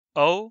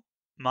Oh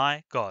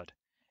my god.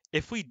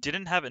 If we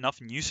didn't have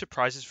enough new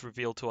surprises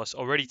revealed to us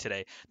already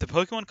today, the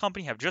Pokemon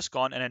Company have just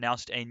gone and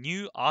announced a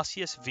new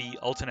Arceus V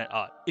alternate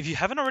art. If you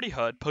haven't already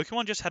heard,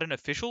 Pokemon just had an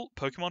official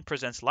Pokemon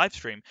Presents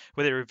livestream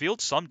where they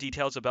revealed some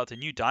details about the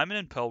new Diamond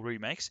and Pearl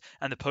remakes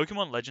and the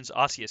Pokemon Legends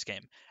Arceus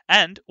game.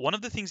 And one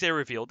of the things they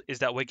revealed is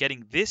that we're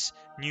getting this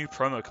new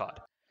promo card.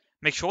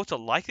 Make sure to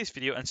like this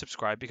video and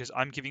subscribe because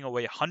I'm giving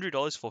away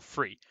 $100 for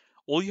free.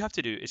 All you have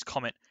to do is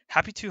comment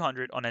Happy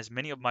 200 on as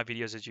many of my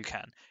videos as you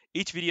can.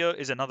 Each video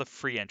is another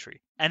free entry.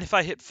 And if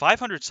I hit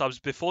 500 subs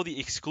before the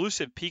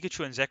exclusive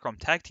Pikachu and Zekrom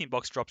tag team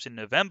box drops in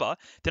November,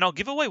 then I'll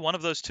give away one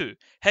of those too.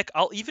 Heck,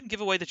 I'll even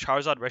give away the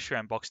Charizard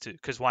Reshiram box too,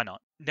 because why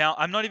not? Now,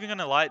 I'm not even going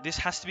to lie, this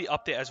has to be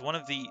up there as one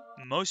of the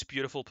most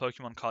beautiful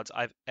Pokemon cards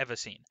I've ever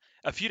seen.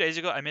 A few days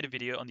ago, I made a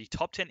video on the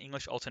top 10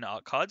 English alternate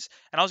art cards,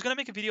 and I was going to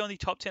make a video on the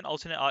top 10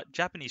 alternate art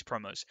Japanese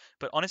promos,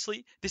 but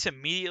honestly, this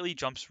immediately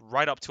jumps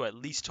right up to at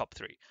least top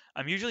 3.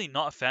 I'm usually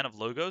not a fan of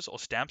logos or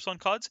stamps on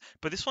cards,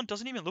 but this one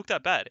doesn't even look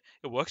that bad.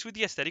 It works with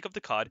the aesthetic of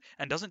the card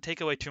and doesn't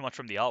take away too much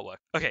from the artwork.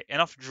 Okay,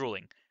 enough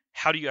drooling.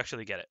 How do you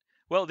actually get it?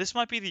 Well, this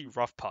might be the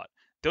rough part.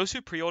 Those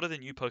who pre-order the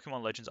new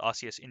Pokemon Legends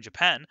Arceus in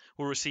Japan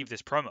will receive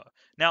this promo.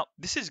 Now,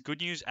 this is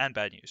good news and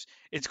bad news.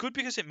 It's good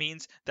because it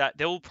means that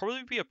there will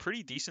probably be a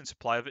pretty decent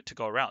supply of it to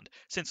go around,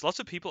 since lots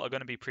of people are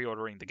going to be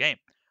pre-ordering the game.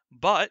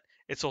 But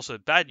it's also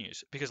bad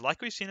news, because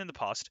like we've seen in the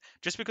past,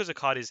 just because a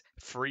card is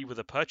free with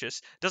a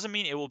purchase doesn't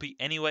mean it will be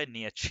anywhere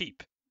near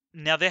cheap.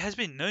 Now, there has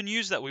been no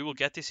news that we will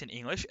get this in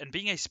English, and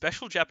being a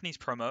special Japanese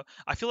promo,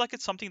 I feel like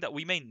it's something that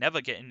we may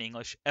never get in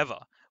English ever,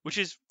 which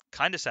is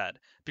kinda sad,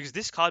 because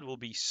this card will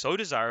be so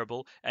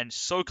desirable and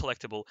so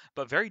collectible,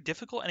 but very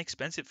difficult and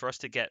expensive for us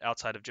to get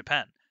outside of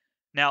Japan.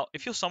 Now,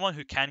 if you're someone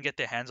who can get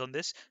their hands on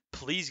this,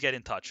 please get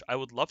in touch. I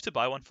would love to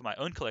buy one for my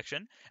own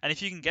collection, and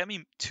if you can get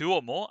me 2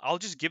 or more, I'll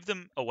just give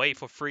them away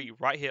for free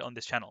right here on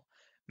this channel.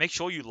 Make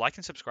sure you like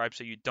and subscribe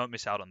so you don't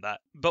miss out on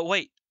that. But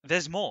wait,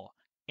 there's more.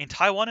 In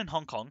Taiwan and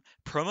Hong Kong,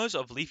 promos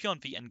of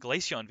Leafeon V and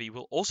Glaceon V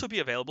will also be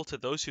available to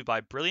those who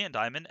buy Brilliant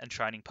Diamond and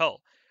Shining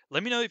Pearl.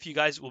 Let me know if you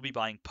guys will be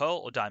buying Pearl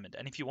or Diamond,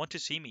 and if you want to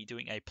see me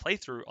doing a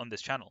playthrough on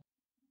this channel.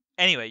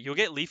 Anyway, you'll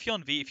get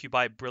Leafeon V if you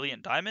buy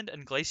Brilliant Diamond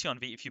and Glaceon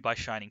V if you buy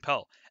Shining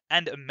Pearl.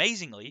 And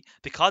amazingly,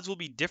 the cards will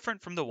be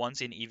different from the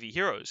ones in Eevee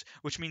Heroes,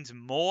 which means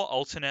more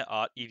alternate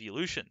art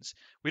Eeveelutions.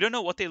 We don't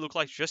know what they look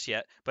like just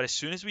yet, but as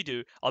soon as we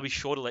do, I'll be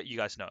sure to let you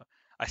guys know.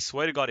 I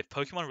swear to God, if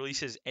Pokemon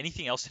releases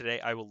anything else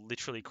today, I will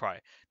literally cry.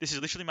 This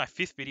is literally my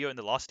 5th video in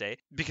the last day,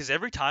 because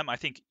every time I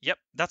think, yep,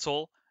 that's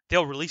all,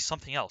 they'll release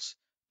something else.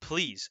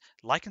 Please,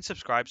 like and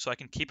subscribe so I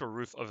can keep a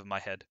roof over my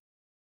head.